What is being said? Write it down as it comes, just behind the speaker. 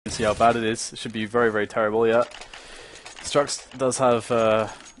see how bad it is. It should be very, very terrible, yeah. Strux does have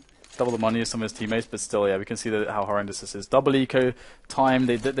double the money as some of his teammates, but still, yeah, we can see how horrendous this is. Double eco time,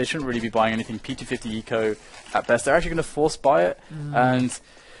 they shouldn't really be buying anything. P250 eco at best. They're actually going to force buy it, and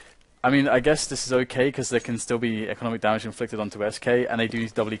I mean, I guess this is okay because there can still be economic damage inflicted onto SK, and they do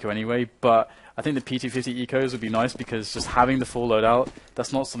need double eco anyway, but I think the P250 ecos would be nice because just having the full loadout,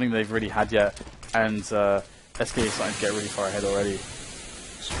 that's not something they've really had yet, and SK is starting to get really far ahead already.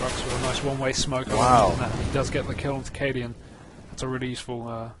 Strux with a nice one-way smoke. Wow. He does get the kill on Cadian. That's a really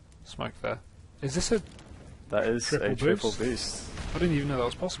useful smoke there. Is this a That is triple a triple boost? I didn't even know that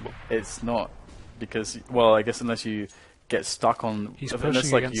was possible. It's not, because, well, I guess unless you get stuck on,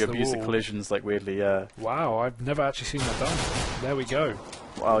 unless like you abuse the collisions like weirdly, yeah. Wow, I've never actually seen that done. There we go.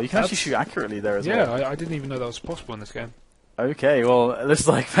 Wow, you can actually shoot accurately there as well. Yeah, I didn't even know that was possible in this game. Okay, well, it looks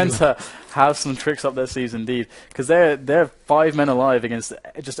like PENTA have some tricks up their sleeves indeed, because they're 5 men alive against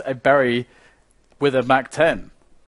just a Berry with a Mac 10.